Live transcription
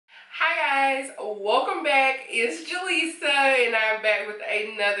Hi guys, welcome back. It's Jelisa and I'm back with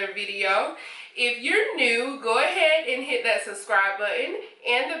another video. If you're new, go ahead and hit that subscribe button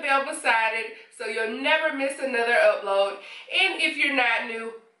and the bell beside it so you'll never miss another upload. And if you're not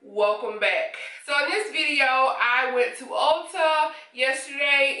new, welcome back. So in this video, I went to Ulta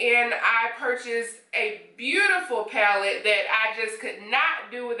yesterday and I purchased a beautiful palette that I just could not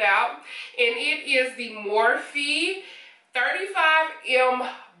do without. And it is the Morphe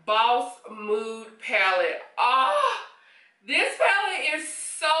 35M Boss Mood palette. This palette is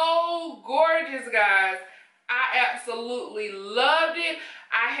so gorgeous, guys. I absolutely loved it.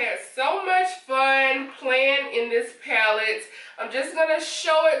 I had so much fun playing in this palette. I'm just gonna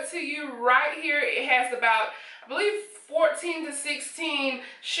show it to you right here. It has about, I believe, 14 to 16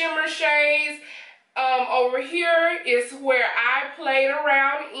 shimmer shades. Over here is where I played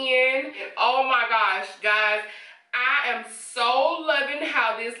around in. And oh my gosh, guys, I am so loving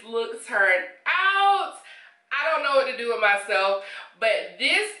how this look turned out. I don't know what to do with myself, but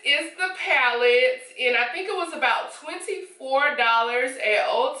this is the palette, and I think it was about $24 at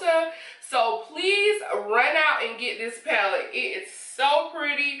Ulta. So please run out and get this palette. It is so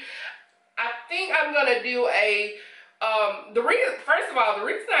pretty. I think I'm gonna do a first of all, the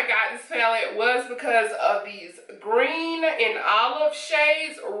reason I got this palette was because of these green and olive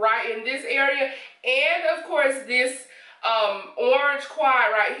shades right in this area, and of course this orange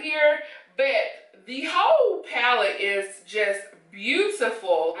quad right here. But the whole palette is just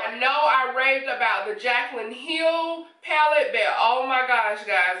beautiful. I know I raved about the Jaclyn Hill palette, but oh my gosh,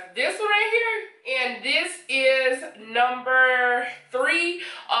 guys, this one right here, and this is number 3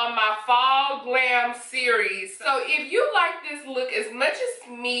 on my fall glam series. So if you like this look as much as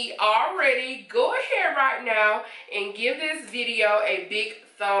me already, go ahead right now and give this video a big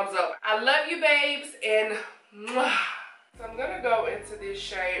thumbs up. I love you, babes, and mwah. So I'm gonna go into this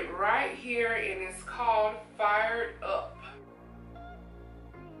shade right here, and it's called Fired Up.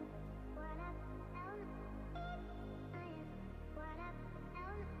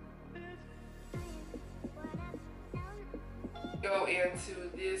 Go into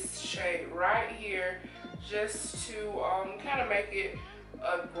this shade right here just to kind of make it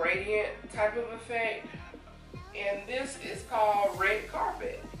a gradient type of effect, and this is called Red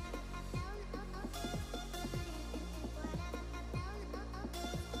Carpet.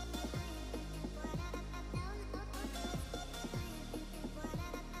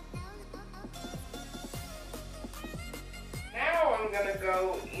 Now I'm gonna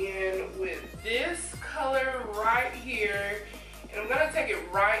go in with this color right here, and I'm gonna take it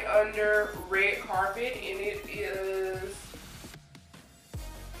right under Red Carpet, and it is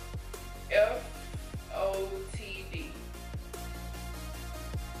BVOTD.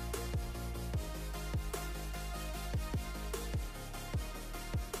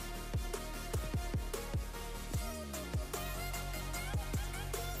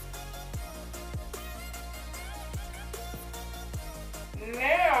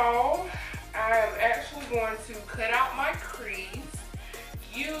 Now I'm actually going to cut out my crease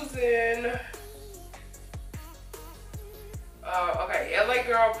using LA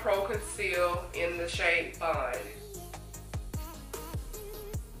Girl Pro Conceal in the shade Bond.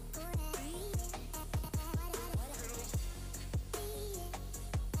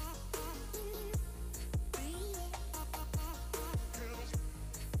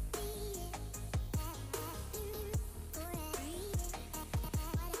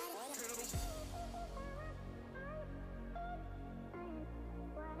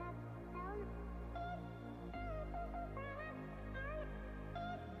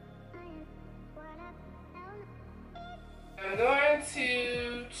 I'm going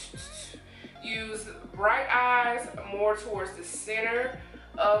to use Bright Eyes more towards the center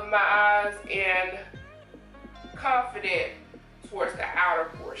of my eyes and Confident towards the outer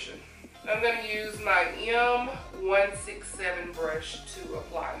portion. I'm going to use my M167 brush to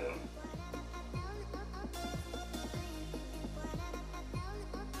apply them.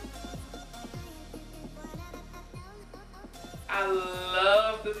 I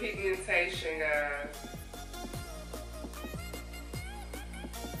love the pigmentation, guys.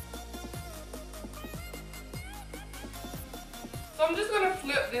 So I'm just gonna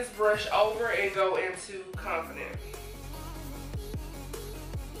flip this brush over and go into Confident.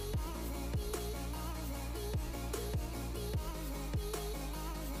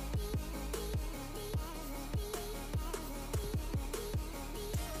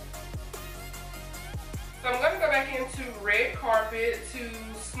 So I'm gonna go back into Red Carpet to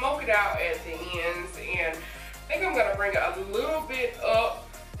smoke it out at the ends, and I think I'm gonna bring it a little bit up,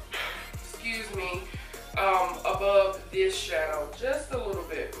 excuse me, above this shadow, just a little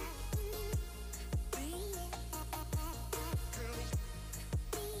bit.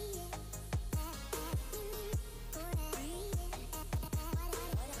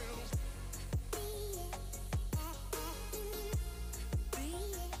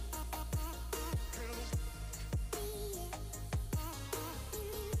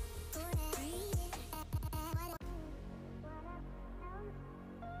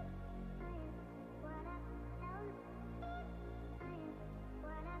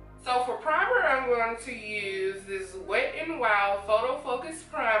 So for primer, I'm going to use this Wet n Wild Photo Focus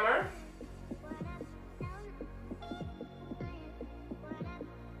Primer.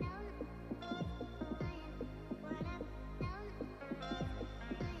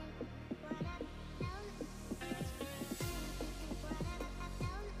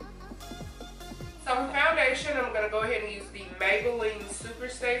 So for foundation, I'm going to go ahead and use the Maybelline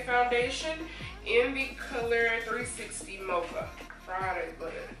Superstay Foundation in the color 360 Mocha. Friday,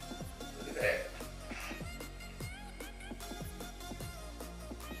 but look at that.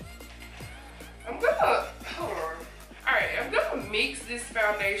 I'm gonna mix this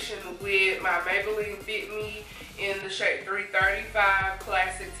foundation with my Maybelline Fit Me in the shade 335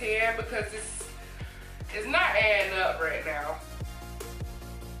 Classic Tan because it's not adding up right now.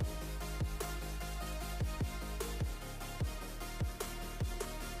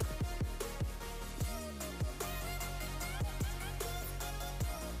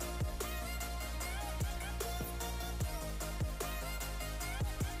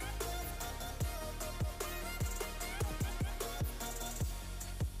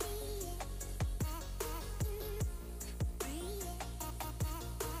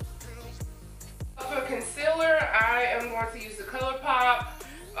 For concealer, I am going to use the ColourPop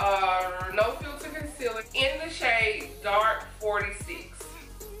No Filter Concealer in the shade Dark 46.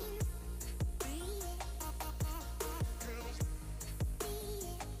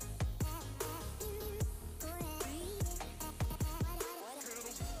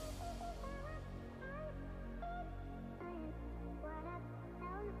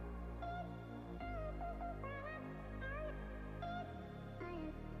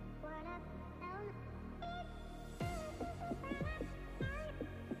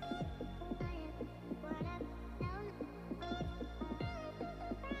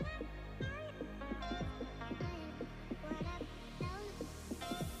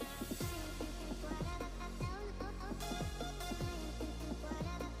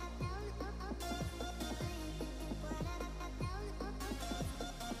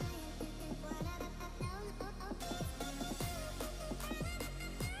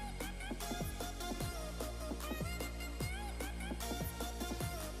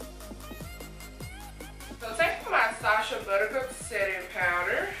 So taking my Sacha Buttercup setting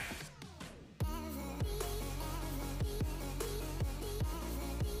powder,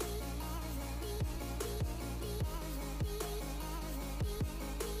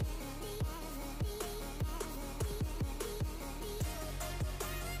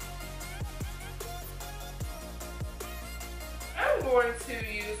 I'm going to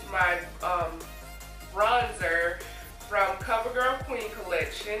use my bronzer from CoverGirl Queen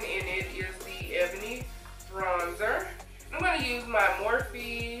Collection, and it is the Ebony bronzer. I'm going to use my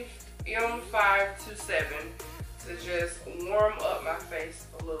Morphe M527 to just warm up my face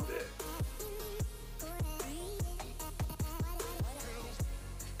a little bit.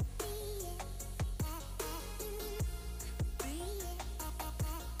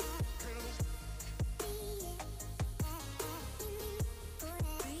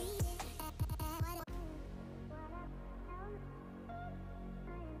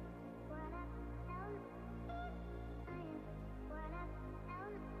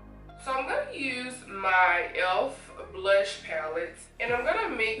 So I'm going to use my e.l.f. blush palette, and I'm going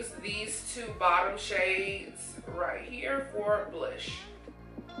to mix these two bottom shades right here for blush.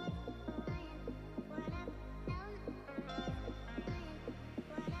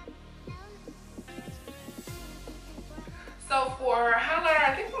 So for highlighter,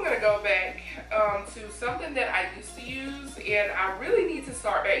 I think I'm going to go back to something that I used to use, and I really need to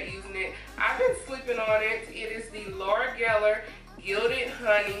start back using it. I've been sleeping on it. It is the Laura Geller Gilded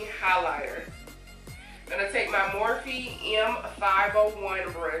Honey Highlighter. I'm going to take my Morphe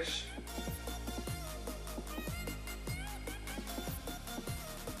M501 brush.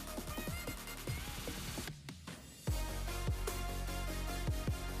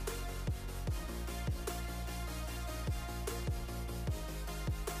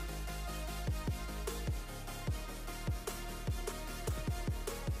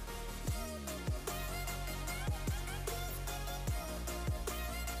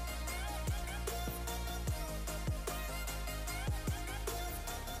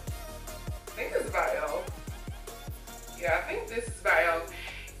 I think this is by e.l.f. Yeah, I think this is by e.l.f.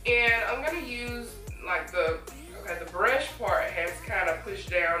 And I'm gonna use like the brush part has kind of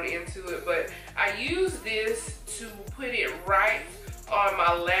pushed down into it, but I use this to put it right on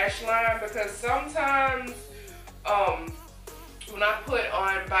my lash line because sometimes when I put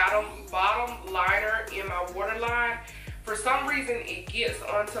on bottom liner in my waterline, for some reason it gets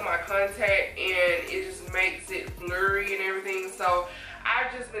onto my contact and it just makes it blurry and everything. So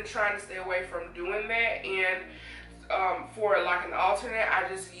I've just been trying to stay away from doing that, and for like an alternate, I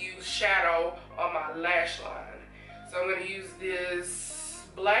just use shadow on my lash line. So I'm going to use this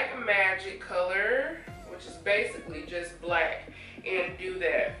Black Magic color, which is basically just black, and do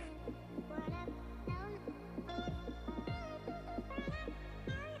that.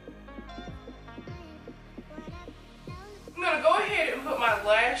 I'm going to go ahead and put my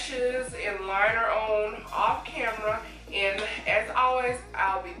lashes and liner on off camera, and as always,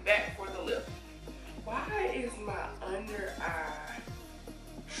 I'll be back for the lip. Why is my under eye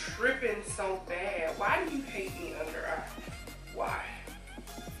tripping so bad? Why do you hate me under eye? Why?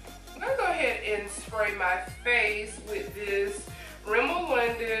 I'm going to go ahead and spray my face with this Rimmel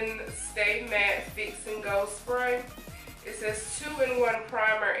London Stay Matte Fix and Go spray. It says 2-in-1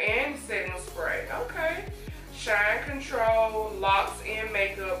 primer and setting spray. Okay. Shine control, locks and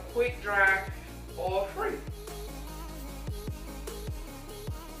makeup, quick dry, oil free.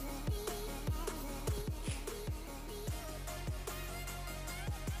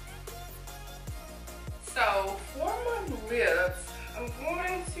 So for my lips, I'm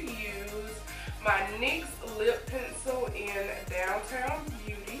going to use my NYX lip pencil in Downtown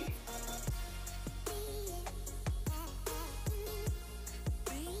Beauty.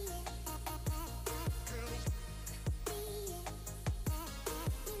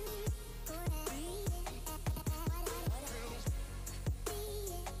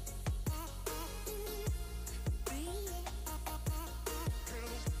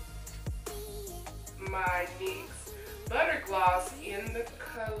 My NYX Butter Gloss in the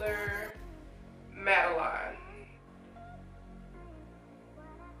color Madeline.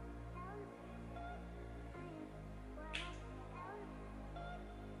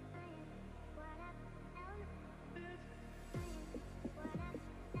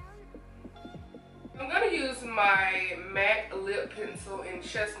 I'm going to use my MAC lip pencil in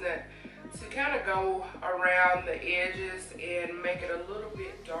Chestnut to kind of go around the edges and make it a little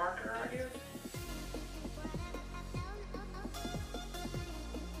bit darker, I guess.